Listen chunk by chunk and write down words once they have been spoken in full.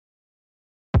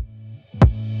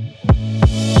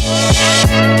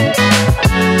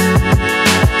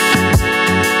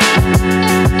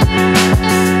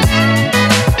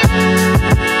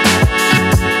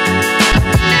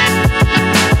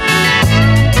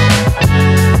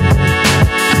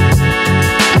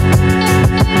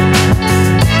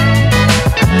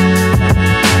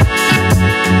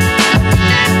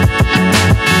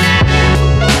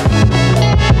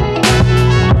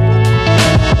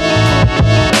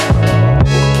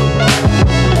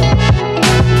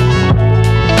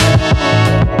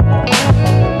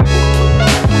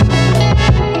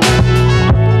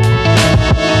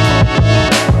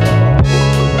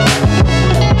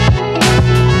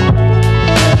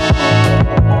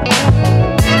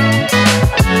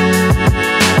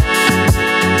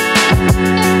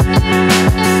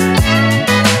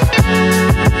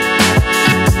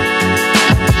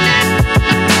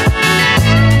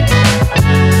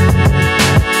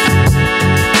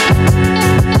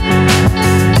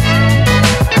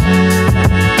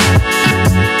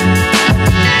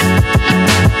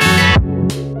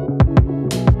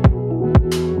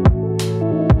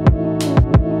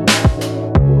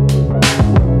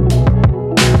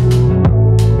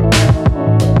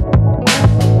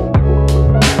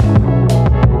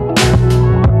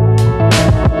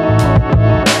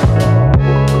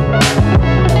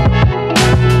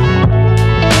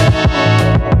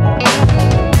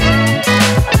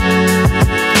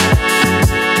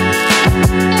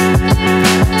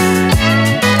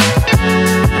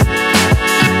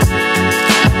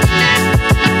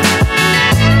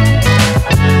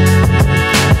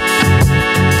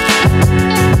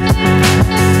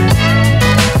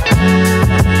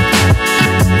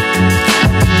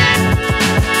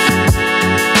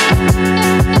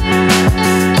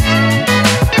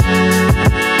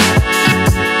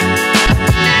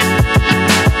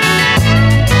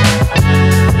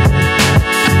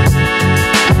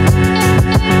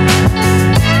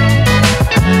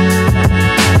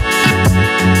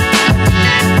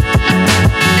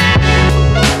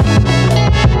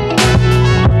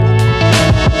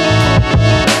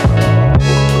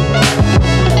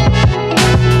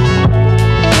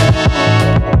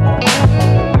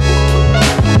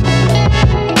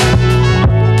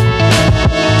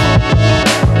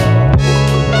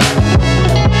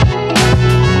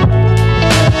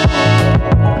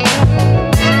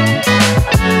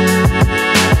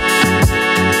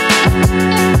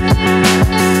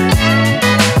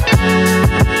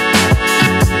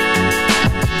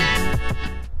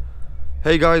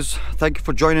Hey guys, thank you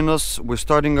for joining us. We're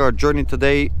starting our journey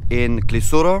today in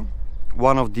Klisura,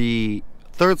 one of the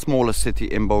third smallest city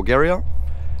in Bulgaria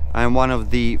and one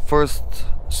of the first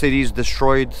cities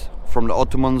destroyed from the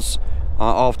Ottomans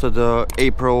after the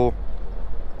April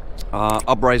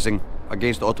uprising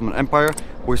against the Ottoman Empire.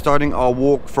 We're starting our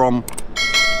walk from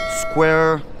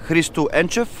Square Hristo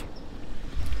Enchev.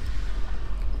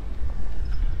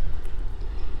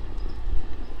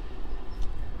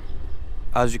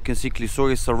 As you can see,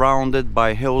 Klisura is surrounded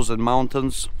by hills and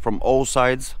mountains from all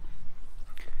sides.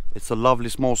 It's a lovely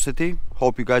small city.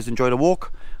 Hope you guys enjoy the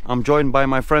walk. I'm joined by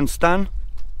my friend Stan,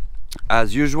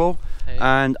 as usual, hey.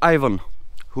 And Ivan,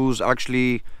 who's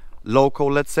actually local,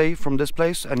 let's say, from this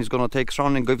place, and he's gonna take us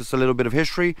on and give us a little bit of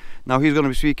history. Now he's gonna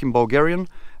be speaking Bulgarian.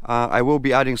 I will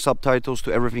be adding subtitles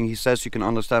to everything he says so you can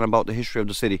understand about the history of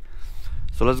the city.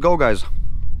 So let's go, guys.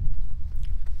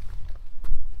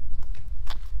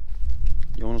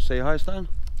 You want to say hi, Stan?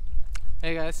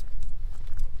 Hey guys.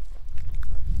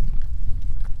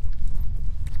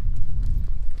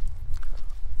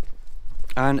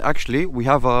 And actually we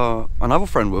have another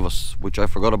friend with us, which I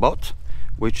forgot about,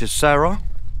 which is Sarah.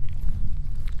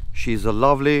 She's a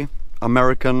lovely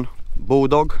American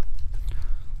bulldog.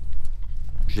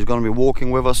 She's going to be walking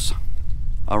with us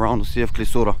around the city of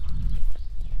Klisura.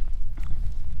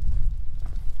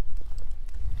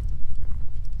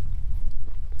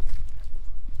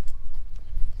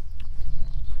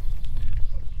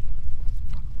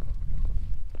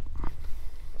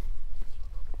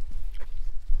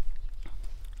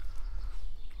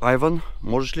 Айван,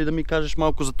 можеш ли да ми кажеш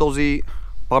малко за този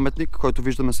паметник, който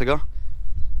виждаме сега?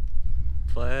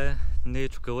 Това не е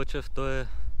Чукалъчев, той е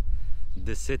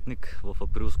десетник в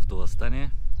априлското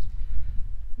въстание.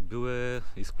 Бил е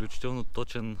изключително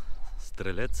точен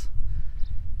стрелец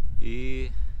и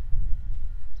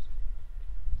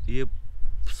е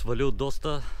свалил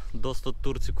доста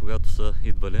турци, когато са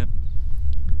идвали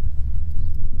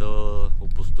да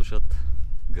опустошат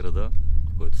града,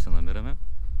 в който се намираме.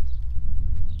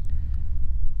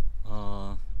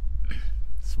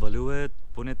 Свалил е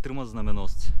поне 3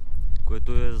 знаменосци,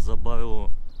 което е забавило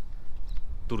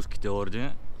турските орди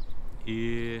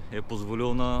и е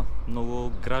позволил на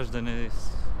много граждани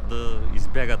да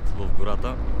избягат в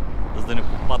гората, за да не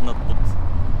попаднат под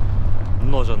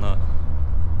ножа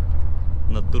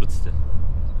на турците.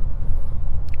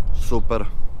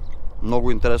 Супер!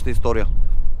 Много интересна история.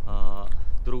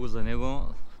 Друго за него,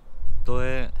 той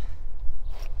е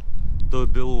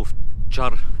бил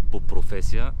овчар по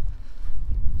професия,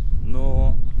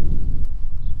 но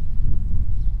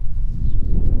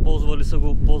ползвали са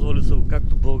го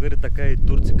както българи, така и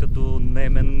турци като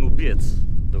наемен убиец,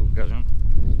 да го кажем.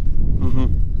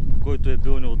 Който е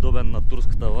бил неудобен на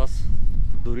турската власт,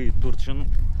 дори и турчин,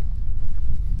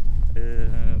 е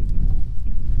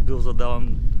бил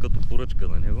задаван като поръчка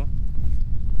на него.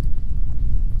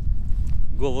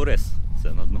 Говорес, се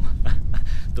една дума.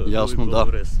 Ясно,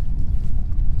 да.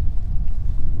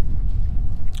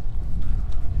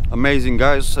 Amazing,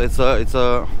 guys. It's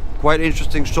a quite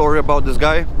interesting story about this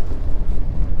guy,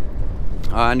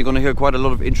 and you're gonna hear quite a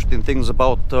lot of interesting things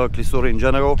about Klisura in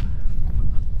general.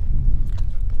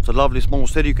 It's a lovely small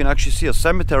city. You can actually see a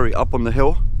cemetery up on the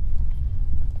hill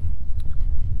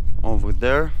over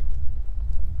there.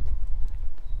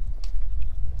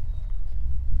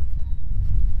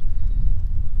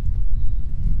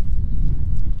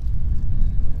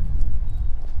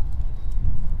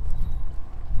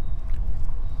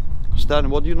 Stan,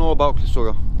 what do you know about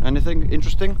Klisura? Anything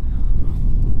interesting?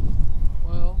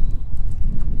 Well,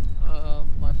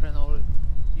 my friend,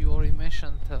 you already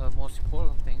mentioned most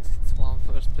important things. It's one of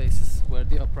the first places where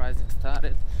the uprising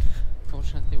started.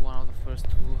 Fortunately, one of the first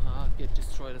to get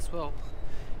destroyed as well.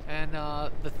 And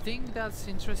the thing that's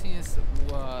interesting is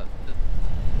the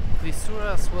Klisura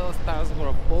as well as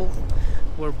Tarazgora both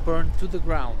were burned to the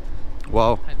ground.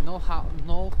 Wow. And no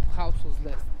house was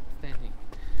left standing.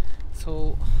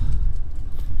 So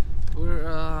we're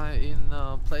in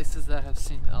places that have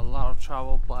seen a lot of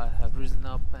trouble but have risen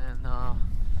up, and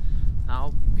now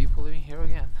people living here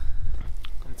again.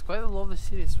 And it's quite a lovely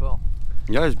city as well.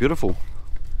 Yeah, it's beautiful.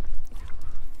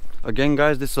 Again,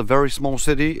 guys, this is a very small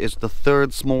city. It's the third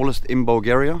smallest in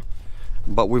Bulgaria,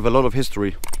 but with a lot of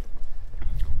history.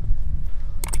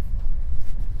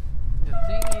 The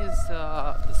thing is,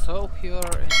 the soil here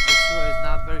in Klisura is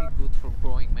not very good for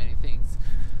growing many things.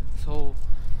 So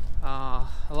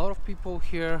a lot of people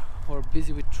here were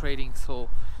busy with trading, so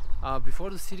before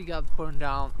the city got burned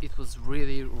down, it was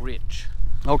really rich.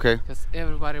 Okay. Because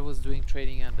everybody was doing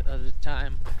trading, and at the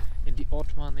time in the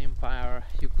Ottoman Empire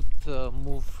you could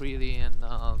move freely and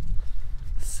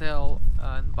sell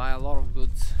and buy a lot of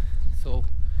goods. So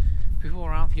people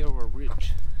around here were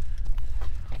rich.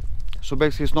 So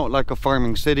basically it's not like a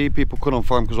farming city. People couldn't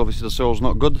farm because obviously the soil's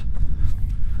not good.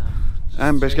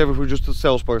 And basically everyone was just a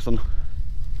salesperson.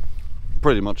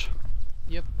 Pretty much.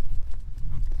 Yep.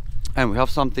 And we have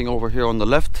something over here on the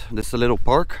left. This is a little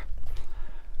park.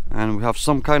 And we have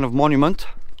some kind of monument.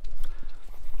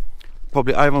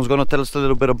 Probably Ivan's gonna tell us a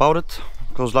little bit about it.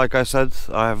 Because like I said,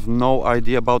 I have no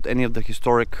idea about any of the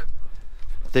historic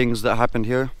things that happened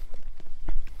here.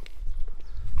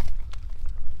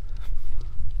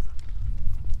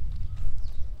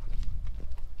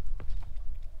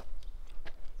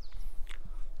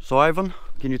 So Ivan,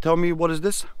 can you tell me what is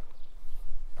this?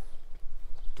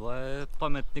 Това е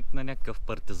паметник на някакъв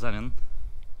партизанин,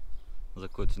 за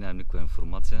който нямам никаква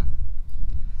информация.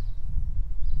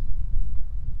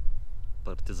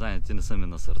 Партизаните не са ми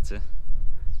на сърце,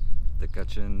 така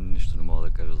че нищо не мога да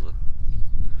кажа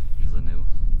за него.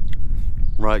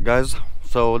 Right, guys,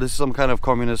 so this is some kind of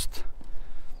communist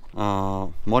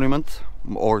monument,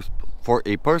 or for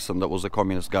a person that was a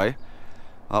communist guy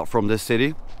from this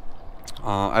city.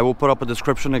 I will put up a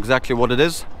description exactly what it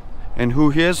is and who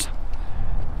he is.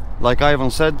 Like Ivan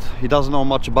said, he doesn't know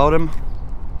much about him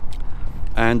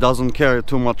and doesn't care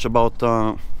too much about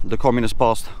the communist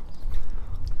past.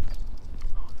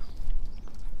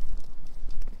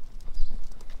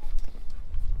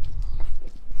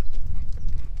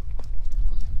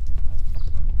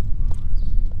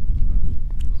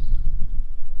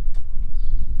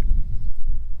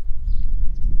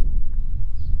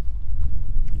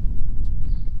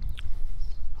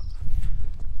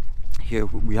 Here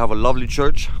we have a lovely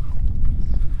church,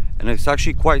 and it's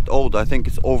actually quite old. I think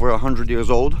it's over 100 years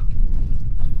old.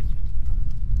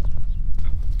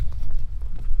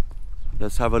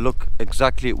 Let's have a look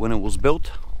exactly when it was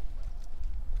built.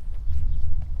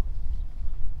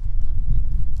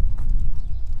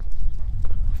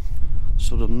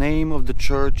 So the name of the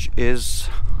church is...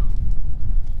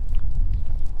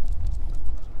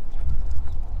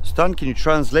 Stan, can you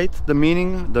translate the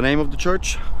meaning, the name of the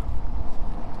church?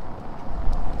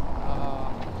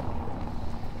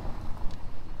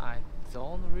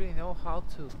 How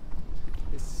to?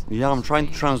 Yeah, I'm trying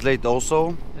to translate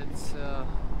also. It's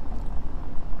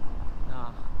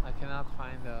nah, I cannot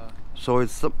find So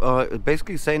it's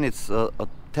basically saying it's a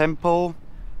temple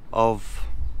of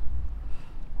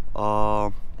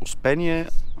Успение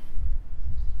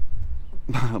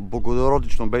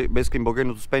Богородично, basically in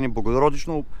Bulgarian Успение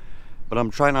Богородично, but I'm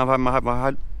trying to I'm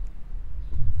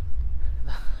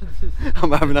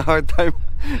having a hard time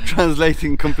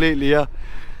translating completely, yeah.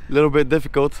 A little bit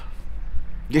difficult.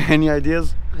 Any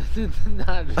ideas?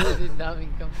 Not really,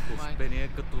 nothing comes to mind. Успение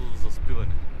като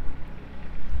заспиване.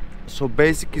 So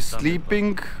basically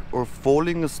sleeping or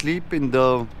falling asleep in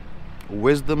the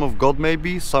wisdom of God,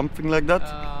 maybe something like that.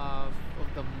 Of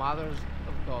the mothers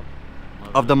of God.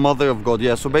 Of the mother of God,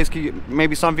 yeah. So basically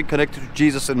maybe something connected to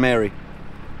Jesus and Mary,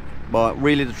 but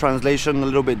really the translation a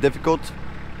little bit difficult.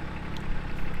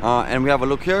 And we have a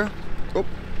look here. Oh,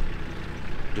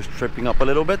 just tripping up a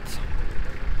little bit.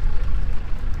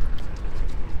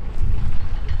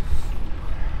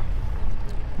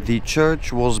 The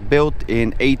church was built in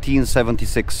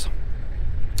 1876,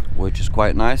 which is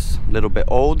quite nice, a little bit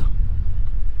old.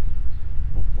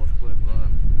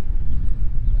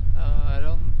 I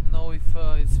don't know if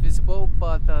it's visible,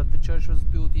 but the church was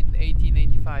built in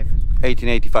 1885.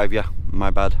 1885, yeah,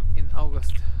 my bad. In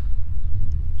August.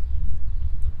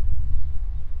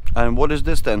 And what is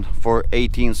this then for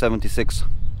 1876?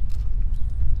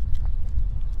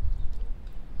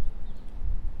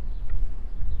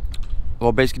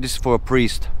 Well, basically this is for a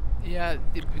priest. Yeah,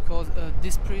 because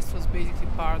this priest was basically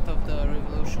part of the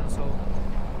revolution, so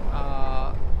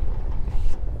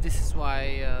this is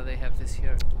why they have this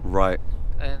here. Right.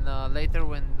 And later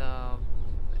when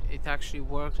it actually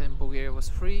worked and Bulgaria was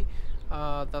free,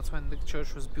 that's when the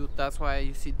church was built. That's why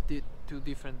you see two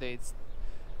different dates.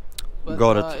 But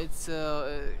Got it. It's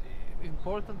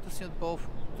important to see both,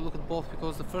 to look at both,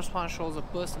 because the first one shows a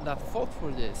person that fought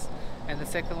for this, and the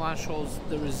second one shows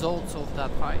the results of that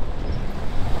fight.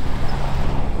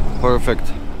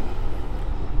 Perfect.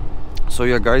 So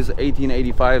yeah, guys,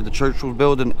 1885 the church was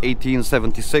built. In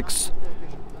 1876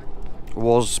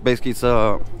 was basically, it's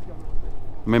a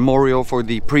memorial for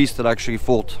the priest that actually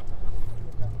fought.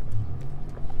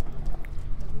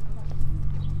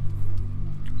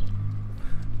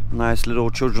 Nice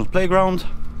little children's playground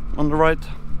on the right.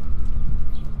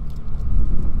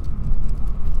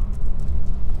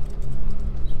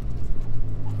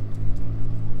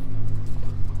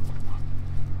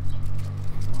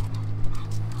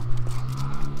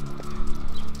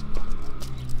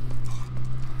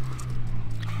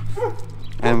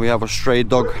 and we have a stray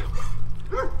dog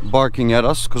barking at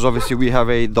us because obviously we have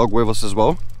a dog with us as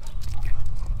well.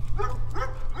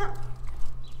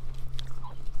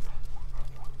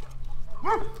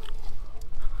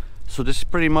 So this is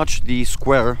pretty much the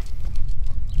square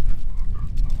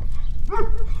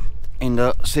in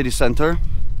the city center,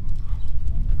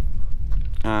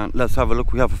 and let's have a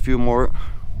look. We have a few more.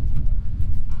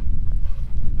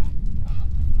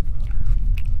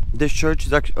 This church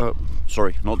is actually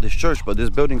sorry, not this church, but this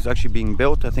building is actually being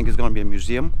built. I think it's going to be a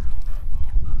museum.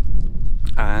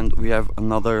 And we have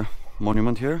another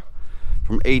monument here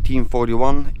from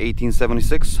 1841,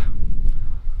 1876.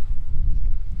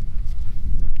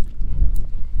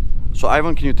 So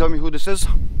Ivan, can you tell me who this is?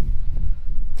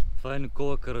 Това е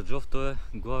Никола Караджов, той е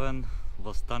главен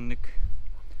въстанник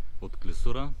от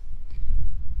Клисура.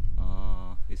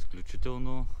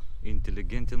 Изключително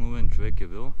интелигентен, умен човек е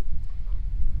бил.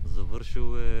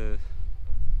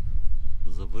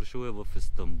 Завършил е в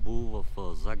Истанбул,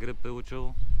 в Загреб е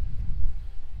учил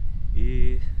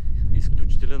и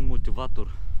изключителен мотиватор.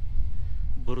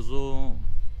 Бързо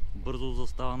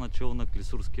застава начало на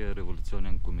Клисурския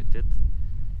революционен комитет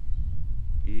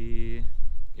и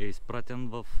е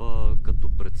изпратен като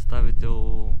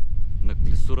представител на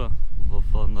Клисура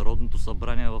в Народното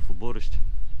събрание в Оборище.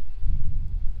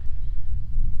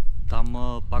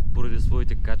 Там пак поради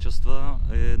своите качества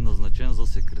е назначен за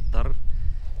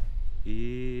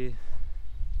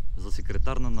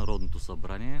секретар на Народното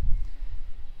събрание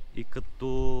и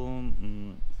като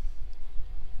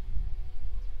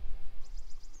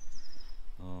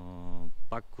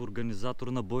пак организатор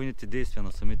на бойните действия,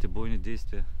 на самите бойни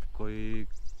действия, кой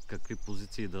какви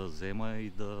позиции да взема и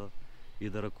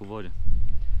да ръководи.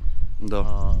 Да.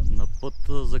 На път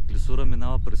за Клисура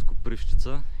минава през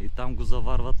Копривщица и там го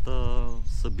заварват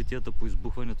събитията по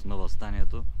избухването на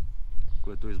въстанието,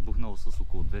 което е избухнало с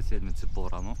около 2 седмици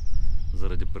по-рано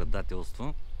заради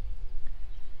предателство.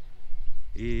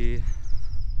 И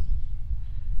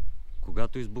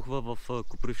когато избухва в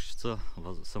Копривщица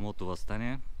самото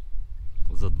въстание,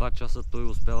 за 2 часа той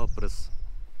успява през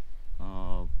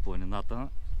планината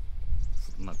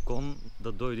на кон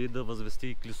да дойде и да възвести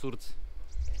и клисурци.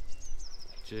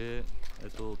 Че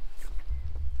ето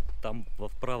там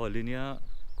в права линия,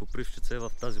 Копривщица е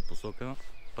в тази посока,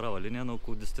 права линия на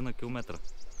около 10 на километра.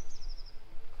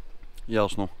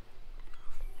 Ясно.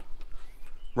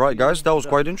 Right guys, that was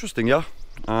quite interesting, yeah.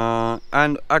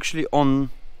 And actually on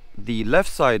the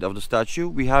left side of the statue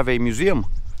we have a museum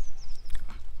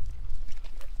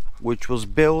which was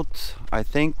built I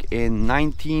think in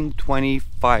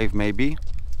 1925 maybe.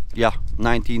 Yeah,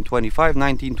 1925,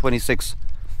 1926.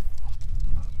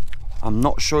 I'm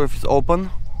not sure if it's open.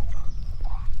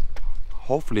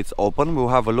 Hopefully it's open.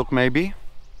 We'll have a look maybe.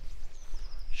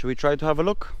 Should we try to have a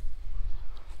look?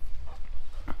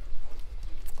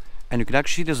 And you can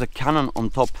actually see there's a cannon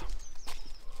on top,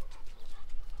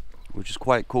 which is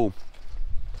quite cool.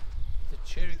 The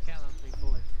cherry cannon they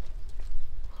call it.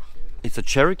 It's a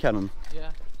cherry cannon?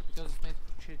 Yeah, because it's made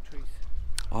from cherry trees.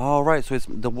 Oh right, so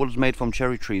the wood's made from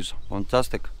cherry trees.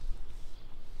 Fantastic.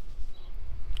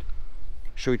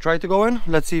 Should we try to go in?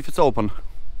 Let's see if it's open.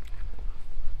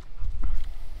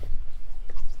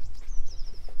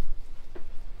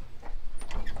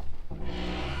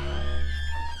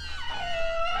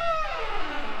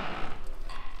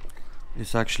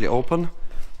 It's actually open.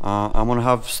 I'm gonna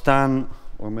have Stan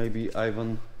or maybe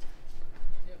Ivan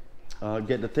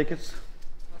get the tickets.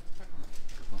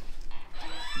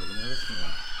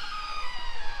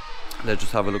 Let's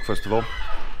just have a look first of all.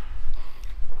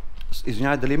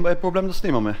 Извинявай, дали е проблем да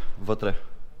снимаме вътре?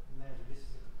 Не, зависи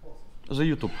за какво. За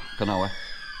YouTube канала е.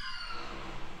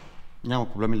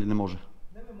 Няма проблем или не може?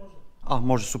 Не, може.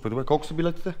 Може, супер, добре. Колко са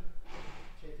билетите? 4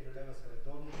 лева са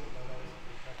редовни, 2 лева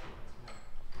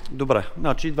са при. Добре,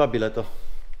 значи 2 билета.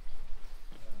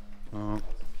 Може да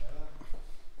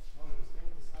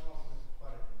снимате само ако ме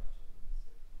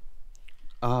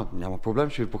похвалите. Няма проблем,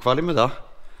 ще ви похвалиме, да.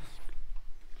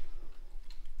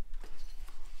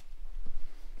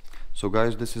 So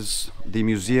guys, this is the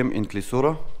museum in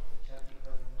Klisura.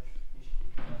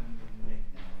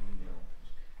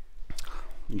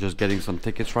 Just getting some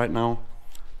tickets right now.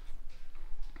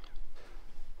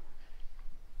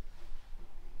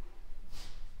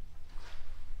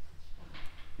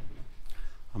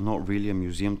 I'm not really a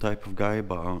museum type of guy,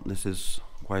 but this is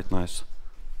quite nice.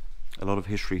 A lot of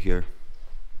history here.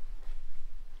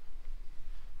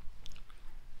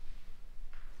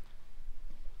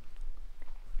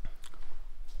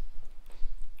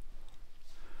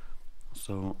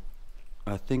 So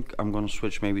I think I'm gonna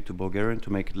switch maybe to Bulgarian to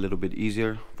make it a little bit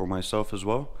easier for myself as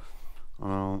well.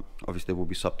 Obviously there will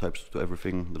be subtypes to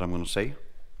everything that I'm going to say.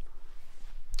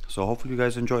 So hopefully you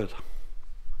guys enjoy it.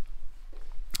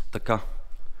 Така.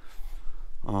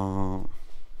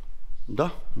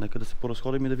 Да, нека да се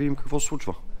поразходим и да видим какво се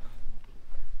случва.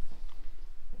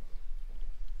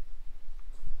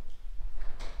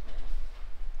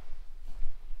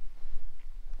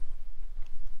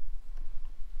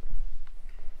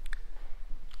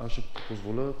 Аз ще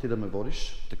позволя ти да ме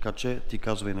водиш, така че ти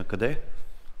казвай на къде.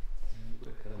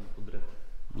 Добре, караме подред.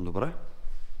 Добре.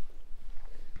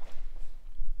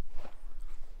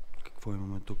 Какво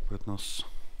имаме тук пред нас?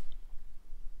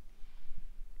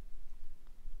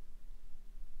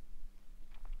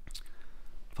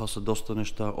 Това са доста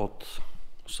неща от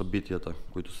събитията,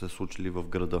 които се случили в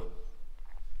града.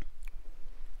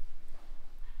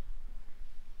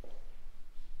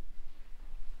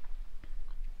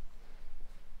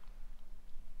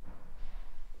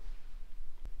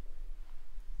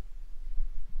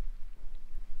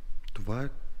 Това е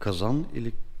казан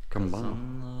или камбана?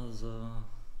 Казан за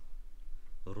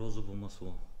розово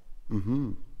масло.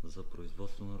 За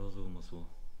производство на розово масло.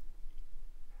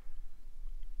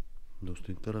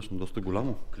 Доста интересно, доста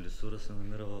голямо. Клисура се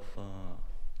намира в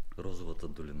розовата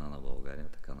долина на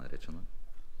България, така наречена.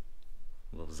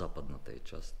 В западната й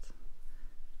част.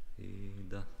 И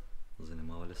да,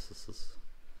 занимавали се с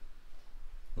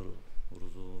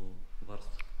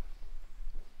розоварство.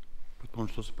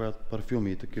 Предполагам, че се правят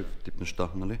парфюми и такив тип неща,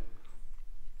 нали?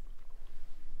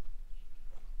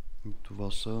 И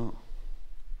това са,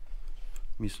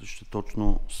 мисля, че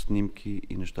точно снимки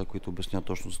и неща, които обясняват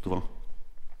точно за това.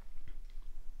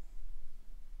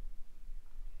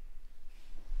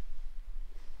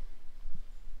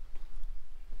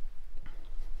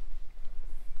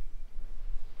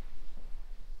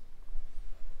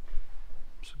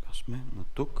 Сега сме на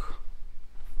тук.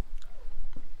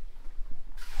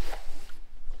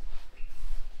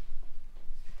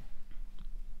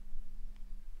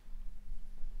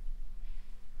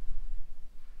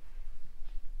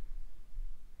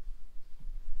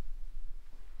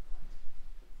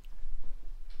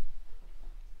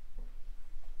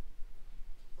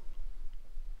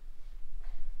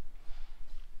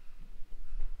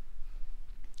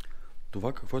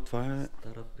 Това какво е? Това е...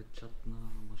 Стара печатна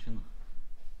машина.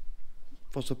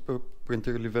 Това са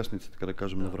принтирали вестници, така да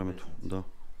кажем, на времето. Вестници. Да.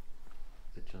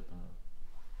 Печатали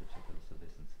са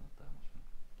вестници на тази машина.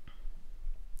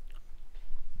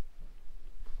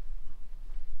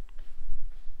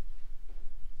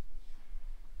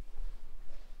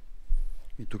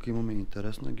 И тук имаме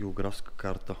интересна географска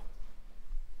карта.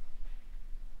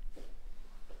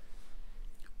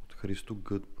 От Христо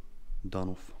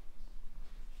Данов.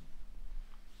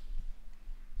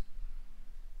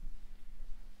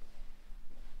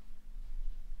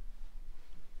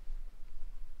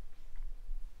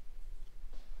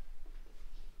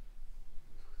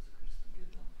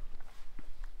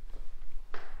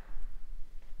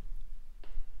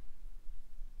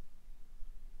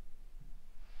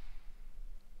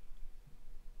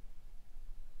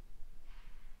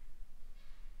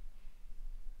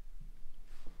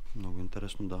 Много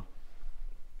интересно, да.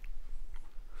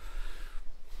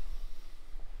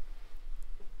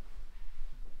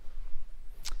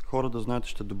 Хора, да знаете,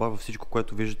 ще добавя всичко,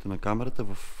 което виждате на камерата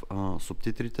в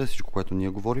субтитрите, всичко, което ние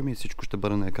говорим и всичко ще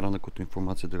бъде на екрана като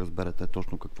информация да разберете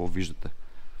точно какво виждате.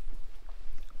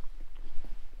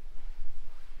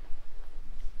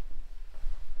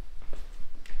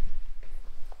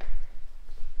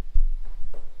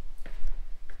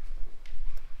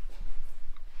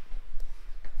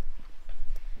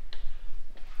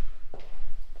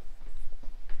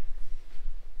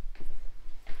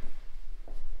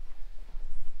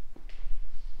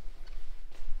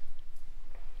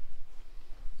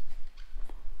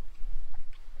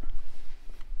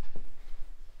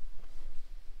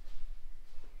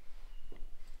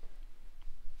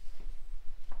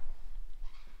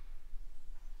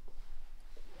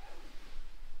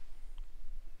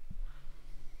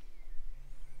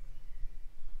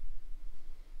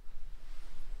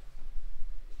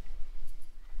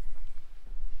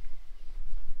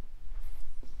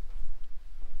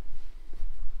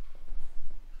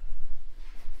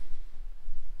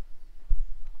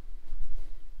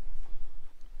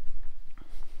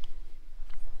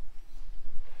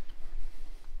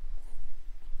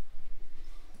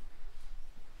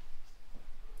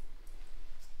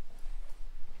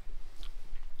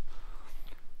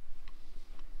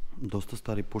 Доста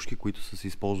стари пушки, които са се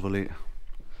използвали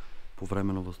по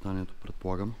време на въстанието,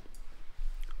 предполагам.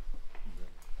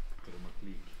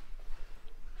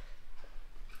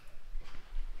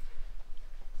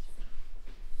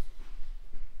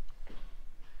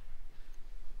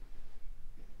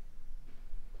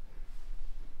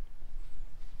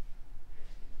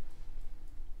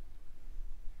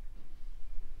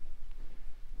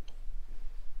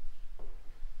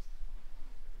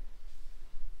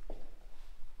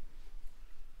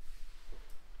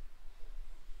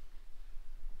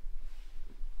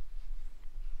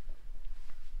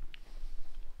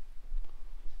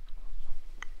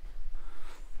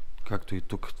 Както и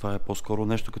тук, това е по-скоро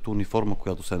нещо като униформа,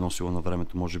 която се е носила на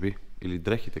времето, може би. Или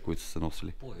дрехите, които са се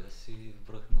носили. Пояс и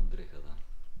връх на дреха, да.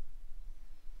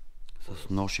 С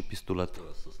нож и пистолет.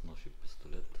 Пояс с нож и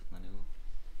пистолет на него.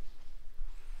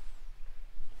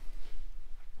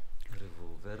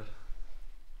 Револвер.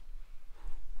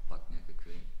 Пак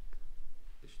някакви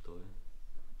пиштоли.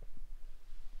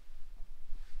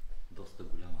 Доста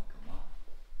голяма кама.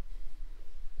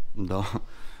 Да.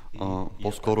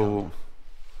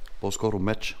 По-скоро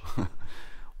меч,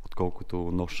 отколкото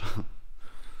нож.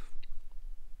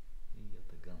 И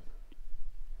ятаган.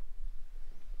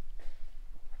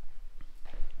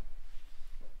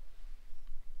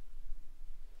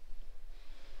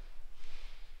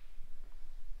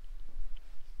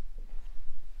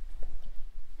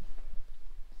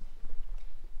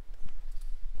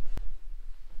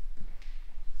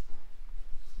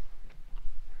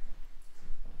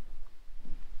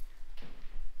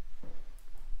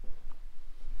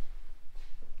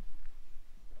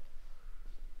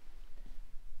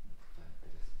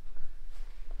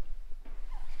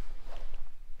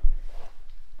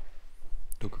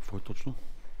 То какво е точно?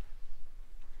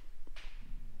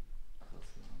 Това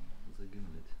са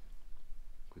загиналите,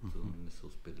 които не са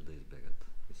успели да избегат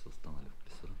и са останали в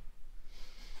Клисура.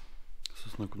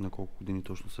 С на колко години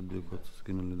точно са били, когато са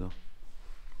сгинали, да.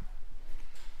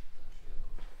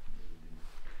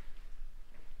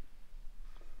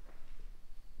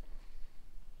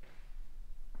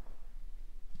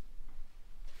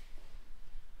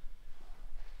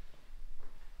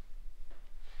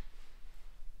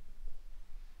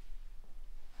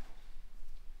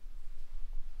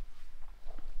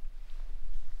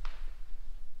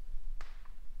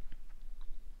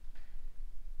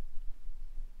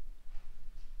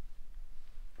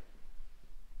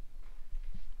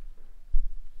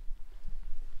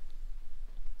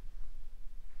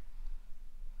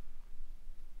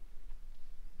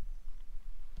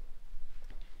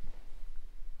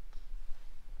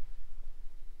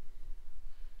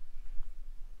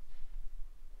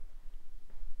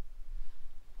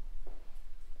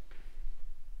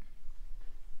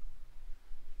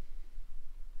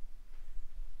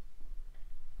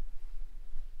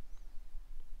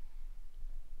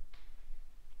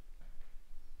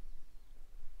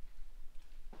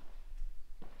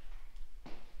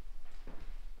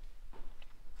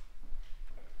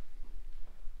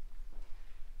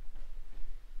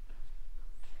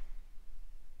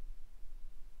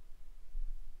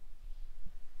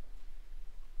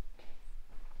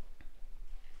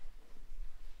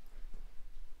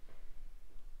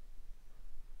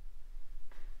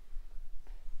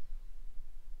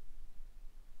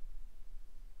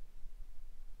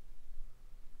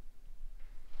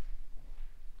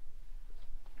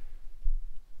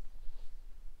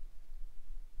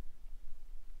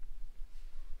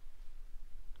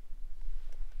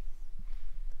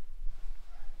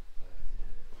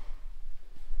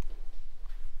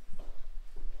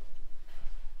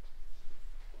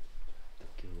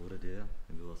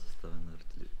 Е била съставена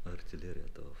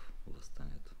артилерията в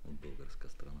въстанието от българска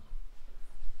страна.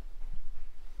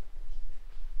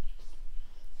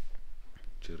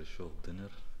 Черешов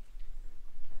дънер.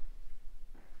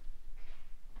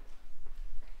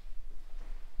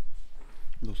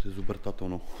 Доста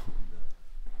изобретателно.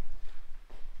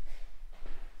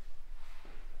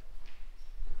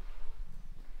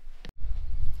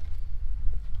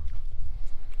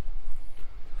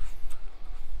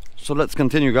 So let's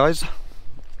continue, guys.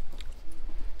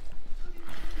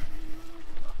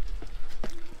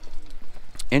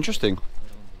 Interesting.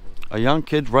 A young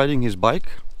kid riding his bike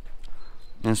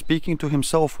and speaking to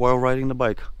himself while riding the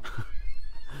bike.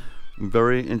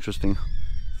 Very interesting.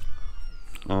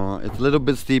 It's a little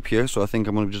bit steep here, so I think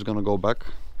I'm just gonna go back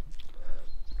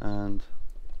and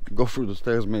go through the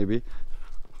stairs maybe.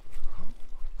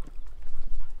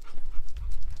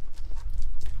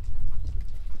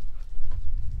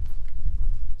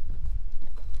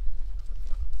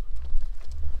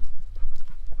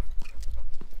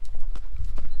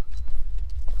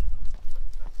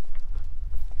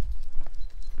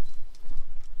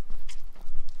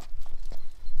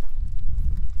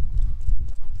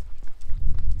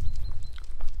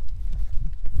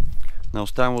 Now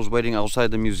Stan was waiting outside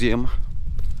the museum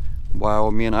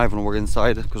while me and Ivan were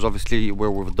inside, because obviously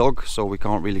we're with a dog, so we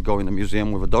can't really go in the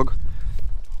museum with a dog.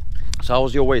 So how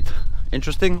was your wait?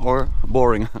 Interesting or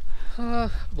boring?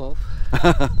 Both.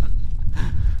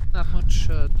 Not much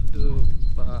to do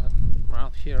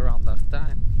around here around that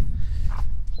time.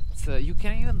 You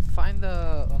can't even find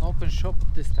an open shop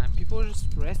at this time. People are just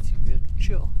resting, they're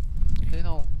chill. They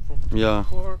know from 2 to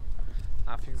 4,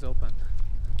 nothing's open.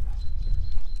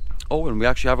 Oh, and we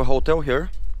actually have a hotel here,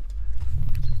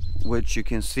 which you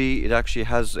can see it actually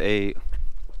has a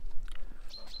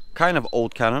kind of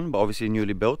old cannon, but obviously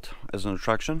newly built as an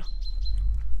attraction.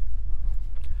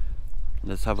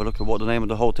 Let's have a look at what the name of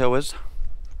the hotel is.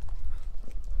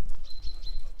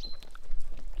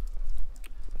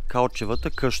 Каучевата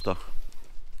къща,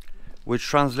 which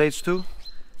translates to?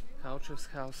 Kauchev's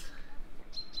house.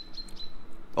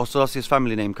 Oh, so that's his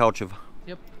family name, Kauchev.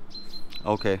 Yep.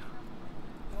 Okay.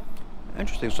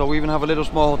 Interesting. So we even have a little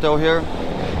small hotel here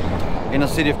in the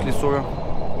city of Klisura.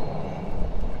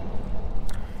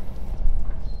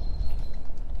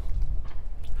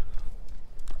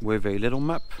 With a little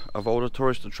map of all the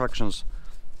tourist attractions.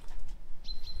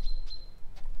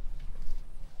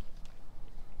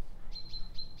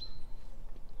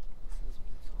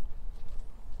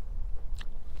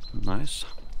 Nice.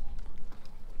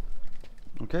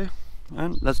 Okay,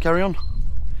 and let's carry on.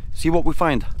 See what we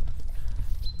find.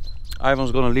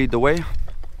 Ivan's gonna lead the way.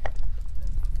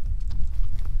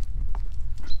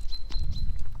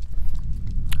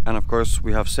 And of course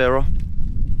we have Sarah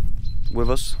with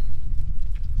us.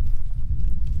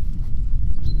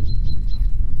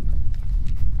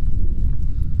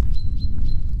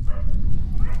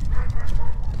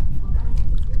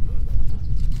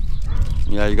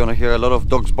 Yeah, you're gonna hear a lot of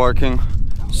dogs barking,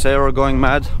 Sarah going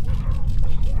mad.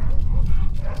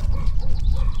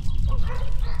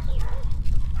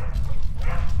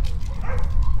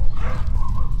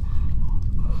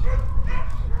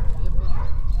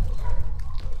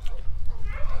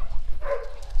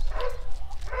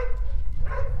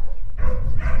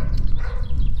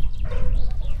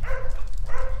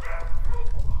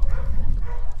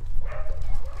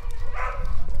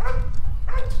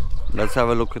 Let's have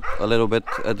a look at a little bit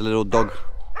at the little dog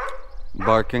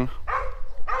barking.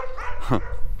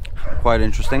 Quite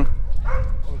interesting.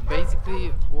 We're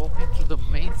basically walking through the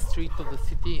main street of the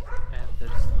city and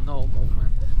there's no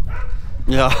movement.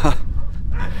 Yeah.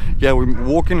 Yeah, we're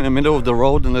walking in the middle of the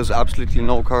road and there's absolutely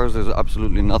no cars, there's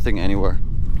absolutely nothing anywhere.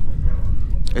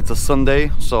 It's a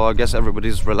Sunday, so I guess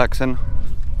everybody's relaxing.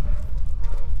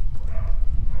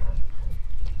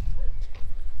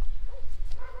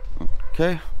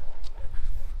 Okay.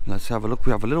 Let's have a look.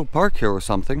 We have a little park here or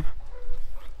something.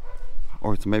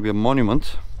 Or it's maybe a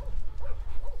monument.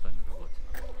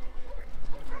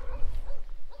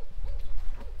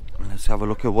 Let's have a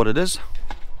look at what it is.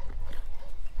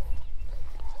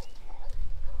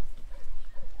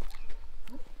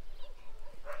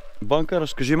 Банка,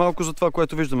 разкажи малко за това,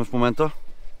 което виждаме в момента.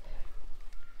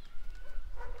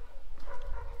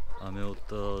 Ами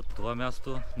от това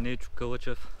място Нейчо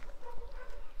Кълъчев,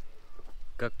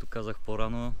 както казах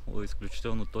по-рано, е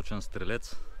изключително точен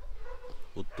стрелец.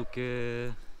 От тук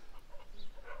е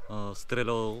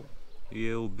стрелял и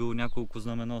е убил няколко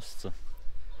знаменосеца.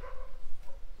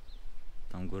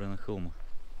 Там горе на хълма.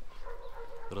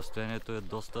 Разстоянието е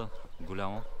доста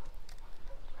голямо.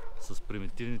 С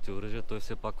примитивните оръжия той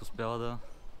все пак успява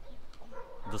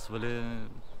да свали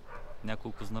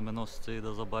няколко знаменосеца и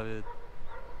да забави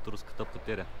турската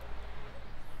потеря.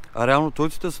 А реално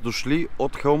турците са дошли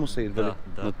от хълма, са идвали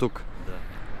на тук? Да,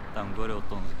 там горе от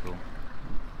този хълм.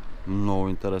 Много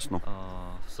интересно.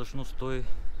 Всъщност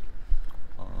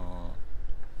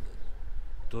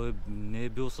той не е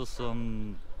бил с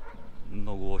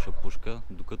много лоша пушка,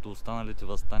 докато останалите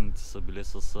въстаници са били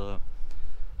с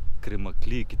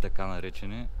кремаклийки, така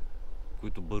наречени,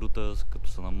 които барута, като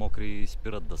са на мокри,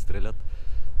 спират да стрелят.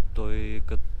 Той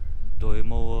е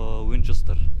имал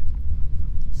Уинчестър.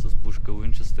 С пушка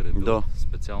Уинчестър е бил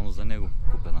специално за него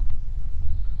купена.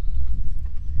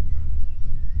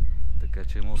 Така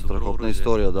че е имал добро оръжие. Страхотна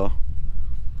история, да.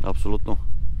 Абсолютно.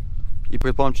 И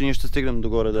предполагам, че ние ще стигнем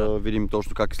догоре да видим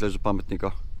точно как изглежда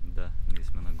паметника. Да, ние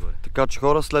сме нагоре. Така че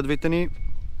хора, следвайте ни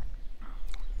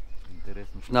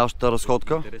в нашата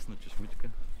разходка. Интересна чешмичка.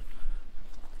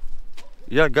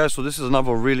 Yeah, guys, so this is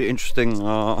another really interesting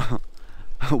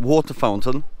water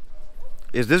fountain.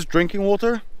 Is this drinking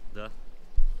water? Да.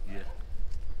 Yeah.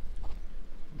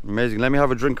 Amazing. Let me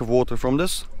have a drink of water from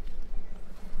this.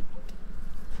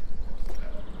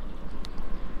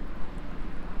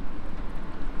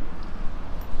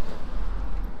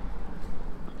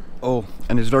 Oh,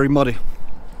 and it's very muddy.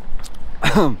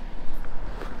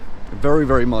 Very,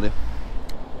 very muddy.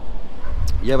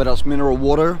 Yeah, but that's mineral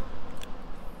water.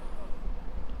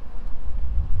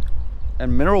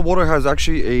 And mineral water has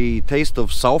actually a taste of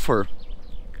sulfur.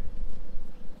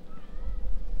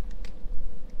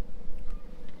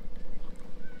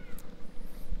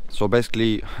 So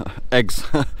basically eggs,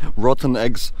 rotten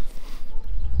eggs.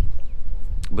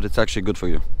 But it's actually good for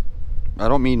you. I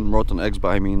don't mean rotten eggs, but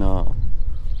I mean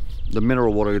the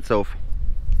mineral water itself.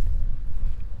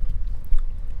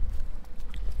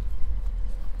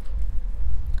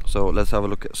 So let's have a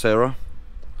look at Sarah.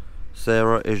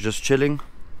 Sarah is just chilling.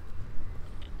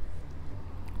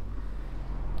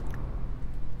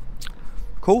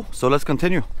 Cool, so let's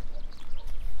continue.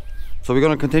 So we're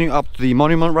gonna continue up to the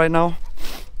monument right now.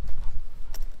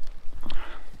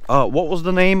 What was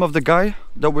the name of the guy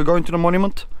that we're going to the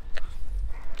monument?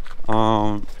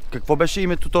 Какво беше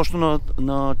името точно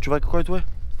на човека, който е?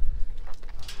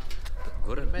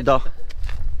 Горе? Да.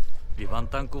 Иван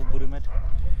Танков, Боримечка.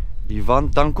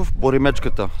 Иван Танков,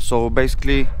 Боримечката. So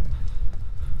basically,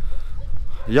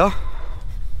 yeah,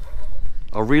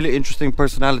 a really interesting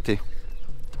personality.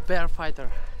 The bear fighter.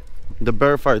 The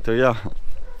bear fighter, yeah.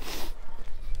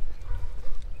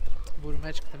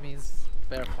 Burimechka means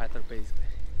bear fighter, basically.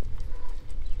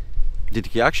 Did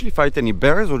he actually fight any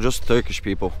bears or just Turkish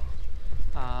people?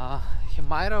 He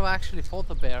might have actually fought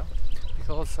a bear,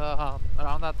 because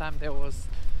around that time there was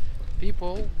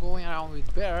people going around with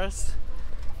bears,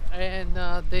 and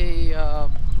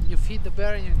you feed the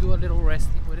bear and you do a little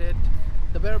resting with it.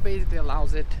 The bear basically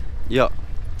allows it. Yeah.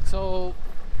 So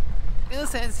in a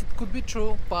sense it could be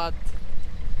true, but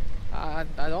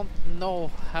I don't know.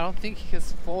 I don't think he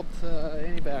has fought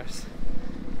any bears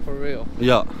for real.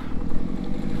 Yeah.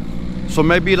 So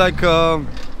maybe like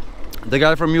the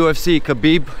guy from UFC,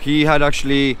 Khabib, he had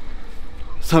actually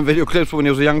some video clips when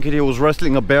he was a young kid. He was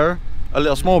wrestling a bear,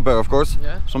 a small bear, of course.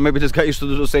 Yeah. So maybe this guy used to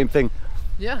do the same thing.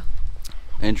 Yeah.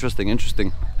 Interesting,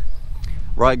 interesting.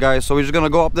 Right, guys, so we're just gonna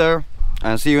go up there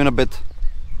and see you in a bit.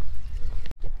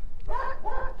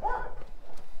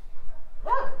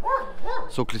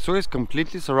 So Klisura is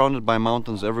completely surrounded by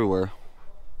mountains everywhere.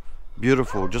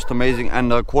 Beautiful, just amazing,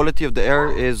 and the quality of the air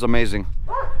is amazing.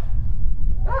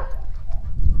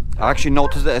 I actually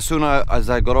noticed that as soon as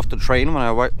I got off the train, when I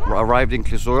arrived in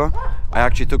Klisura, I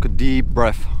actually took a deep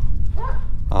breath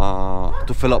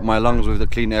to fill up my lungs with the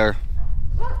clean air.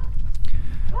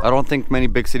 I don't think many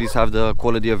big cities have the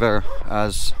quality of air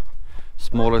as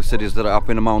smaller cities that are up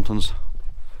in the mountains.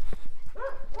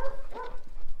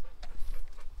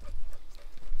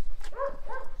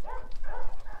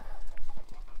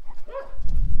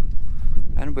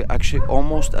 And we're actually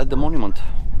almost at the monument,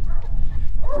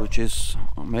 which is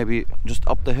maybe just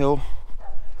up the hill,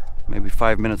 maybe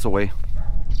 5 minutes away.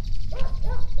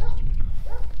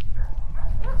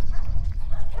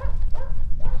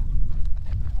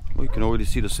 We can already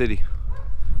see the city.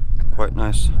 Quite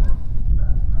nice.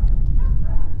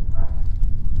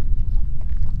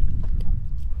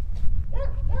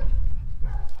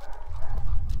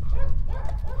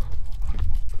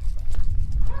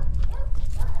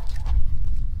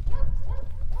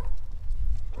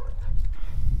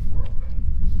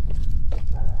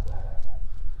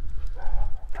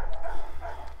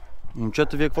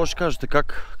 Момчета, вие какво ще кажете?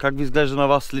 Как ви изглежда на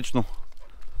вас лично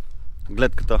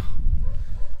гледката?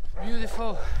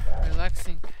 Beautiful,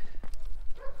 relaxing.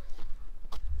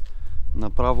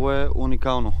 Направо е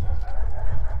уникално.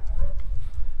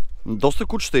 Доста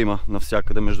кучета има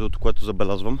навсякъде, между другото, което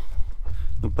забелязвам.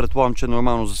 Но предполагам, че е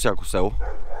нормално за всяко село.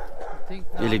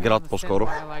 Или град по-скоро.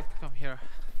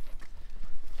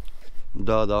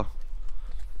 Да, да.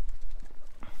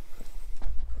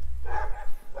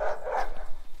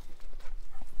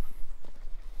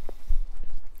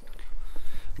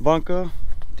 Ванка,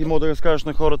 ти мога да разкажеш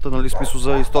на хората, нали, смисъл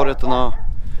за историята на...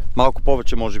 Малко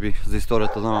повече, може би, за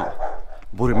историята на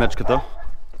Боримечката.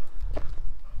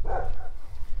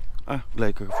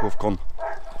 Гледай какъв хубав кон.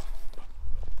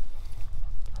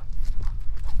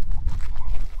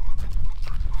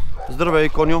 Здравей,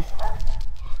 коню!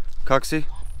 Как си?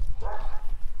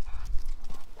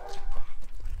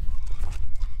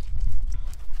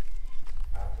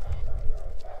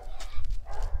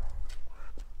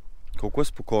 Колко е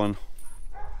спокоен.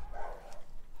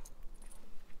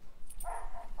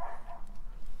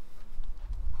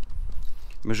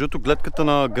 Между другото, гледката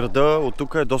на града от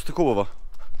тук е доста хубава.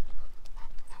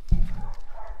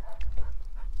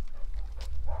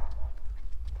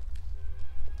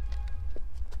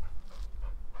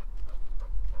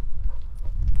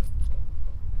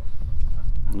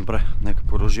 Добре, нека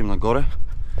продължим нагоре.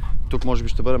 Тук може би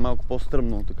ще бъде малко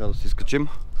по-стръмно, така да си изкачим.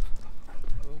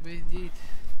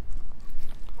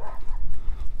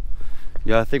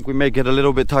 Yeah, I think we may get a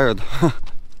little bit tired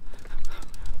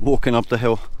walking up the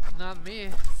hill. Not me,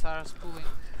 Sarah's pulling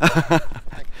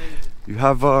like crazy. You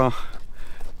have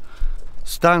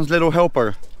Stan's little helper.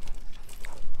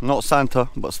 Not Santa,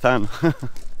 but Stan.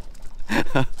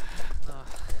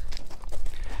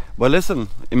 But listen,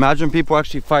 imagine people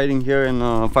actually fighting here and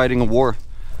fighting a war.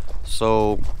 So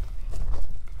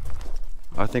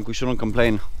I think we shouldn't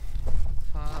complain.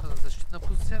 Това защитна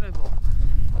позиция ли е било?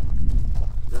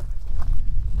 Да.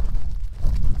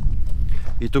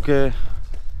 И тук е...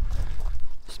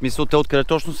 В смисъл, те откъде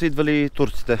точно са идвали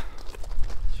турците?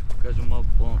 Ще покажем малко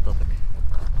по-нататък.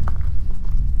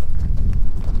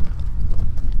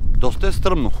 Доста е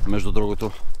стръмно, между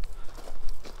другото.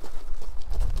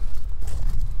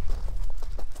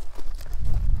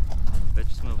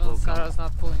 Вече сме в Балкан. Сега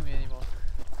знаят какво им е ниво.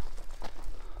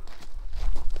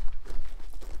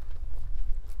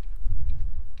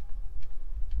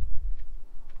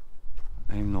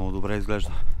 Много добре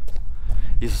изглежда.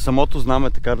 И със самото знаме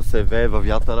така да се вее във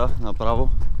вятъра направо.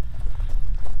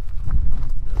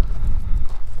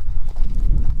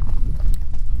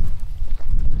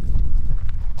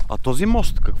 А този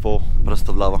мост какво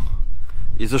представлява?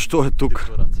 И защо е тук?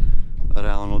 Декорация.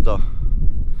 Реално да.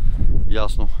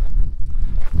 Ясно.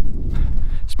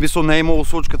 В смисъл не е имало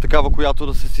случка такава, която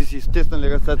да са си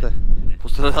стиснали ръцете по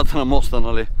средата на моста,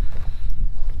 нали?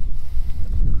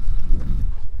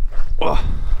 О!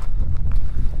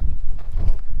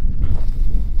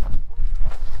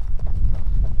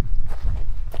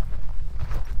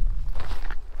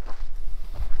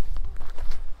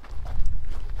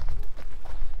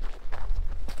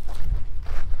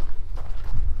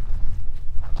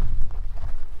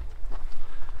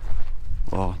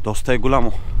 О, доста е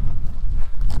голямо.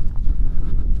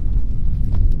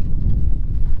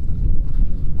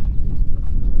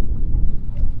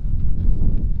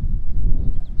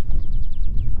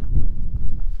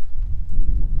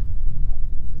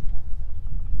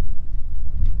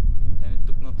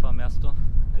 Тук на това място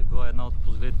е била една от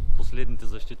последните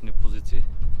защитни позиции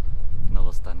на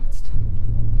въстанниците.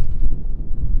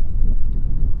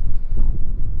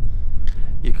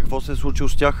 И какво се е случило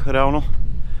с тях реално?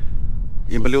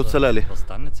 Има ли оцелели?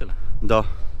 Въстанници ли? Да.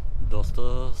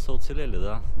 Доста са оцелели,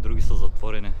 да. Други са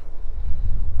затворени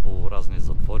по разни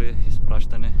затвори,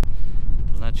 изпращани.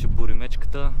 Значи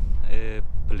боримечката е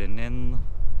пленен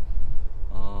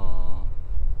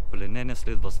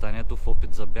след въстанието в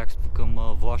опит за бягство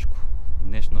към Влашко,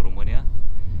 днешна Румъния,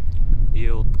 и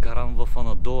е откаран в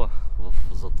Анадола, в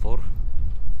затвор.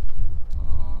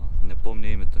 Не помня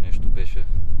името, нещо беше.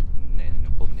 Не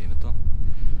помня името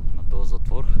на този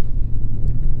затвор.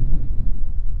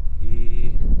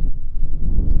 И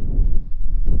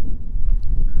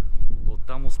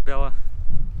оттам успяла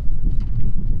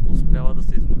да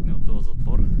се измъкне от този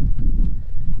затвор.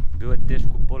 Бил е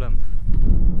тежко болен.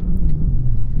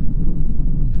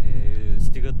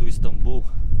 Стига до Истанбул,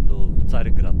 до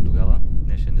Цариград тогава,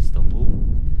 днешен Истанбул.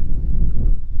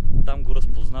 Там го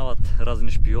разпознават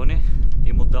разни шпиони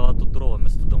и му дават отрова,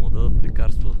 вместо да му дадат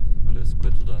лекарство, нали, с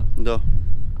което да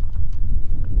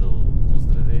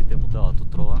оздравее, и те му дават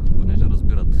отрова, понеже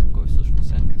разбират кой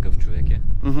всъщност е, какъв човек е.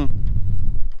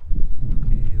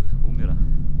 И умира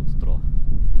от отрова,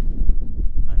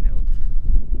 а не от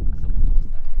самото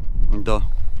въстание. Да.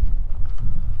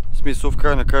 В смисъл, в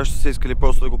край на края ще са искали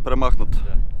просто да го премахнат.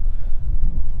 Да.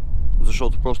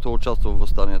 Защото просто е участвал в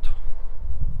въстанието.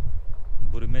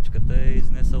 Боримечката е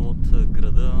изнесъл от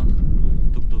града,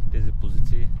 тук до тези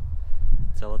позиции,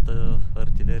 цялата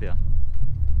артилерия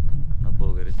на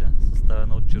българите,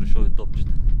 съставена от черешови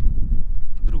топчета.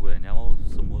 Друго е нямало,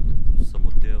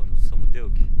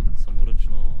 самоделки,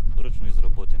 ръчно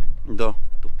изработени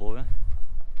топове,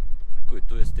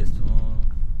 които естествено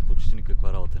почти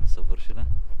никаква работа не са вършили.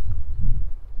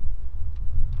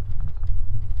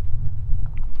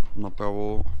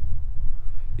 Направо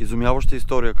изумяваща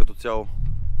история като цяло.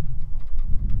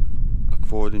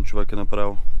 Какво един човек е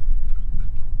направил.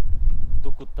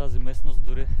 Тук от тази местност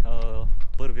дори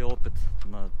първия опит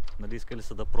нали, искали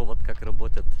са да пробват как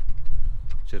работят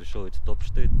черешовите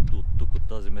топчета, и тук от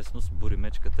тази местност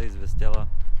боримечката известява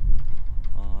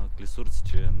клисурци,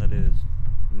 че нали,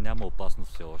 няма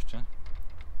опасност все още.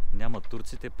 Няма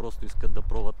турци, те просто искат да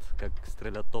пробват как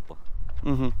стрелят топа.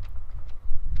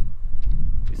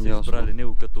 И са избрали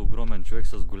него като огромен човек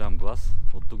с голям глас,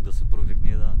 от тук да се провикне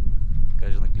и да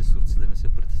каже на клисурци да не се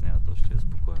притесняват, още е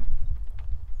спокойно.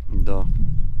 Да.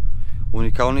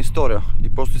 Уникална история. И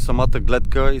просто и самата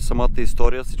гледка, и самата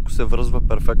история, всичко се връзва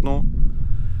перфектно.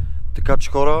 Така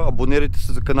че хора, абонирайте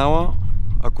се за канала,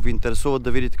 ако ви интересува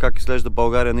да видите как изглежда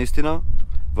България наистина,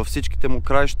 във всичките му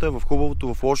краища, в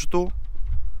хубавото, в лошото.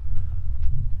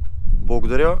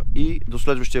 Благодаря и до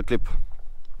следващия клип.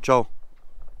 Чао!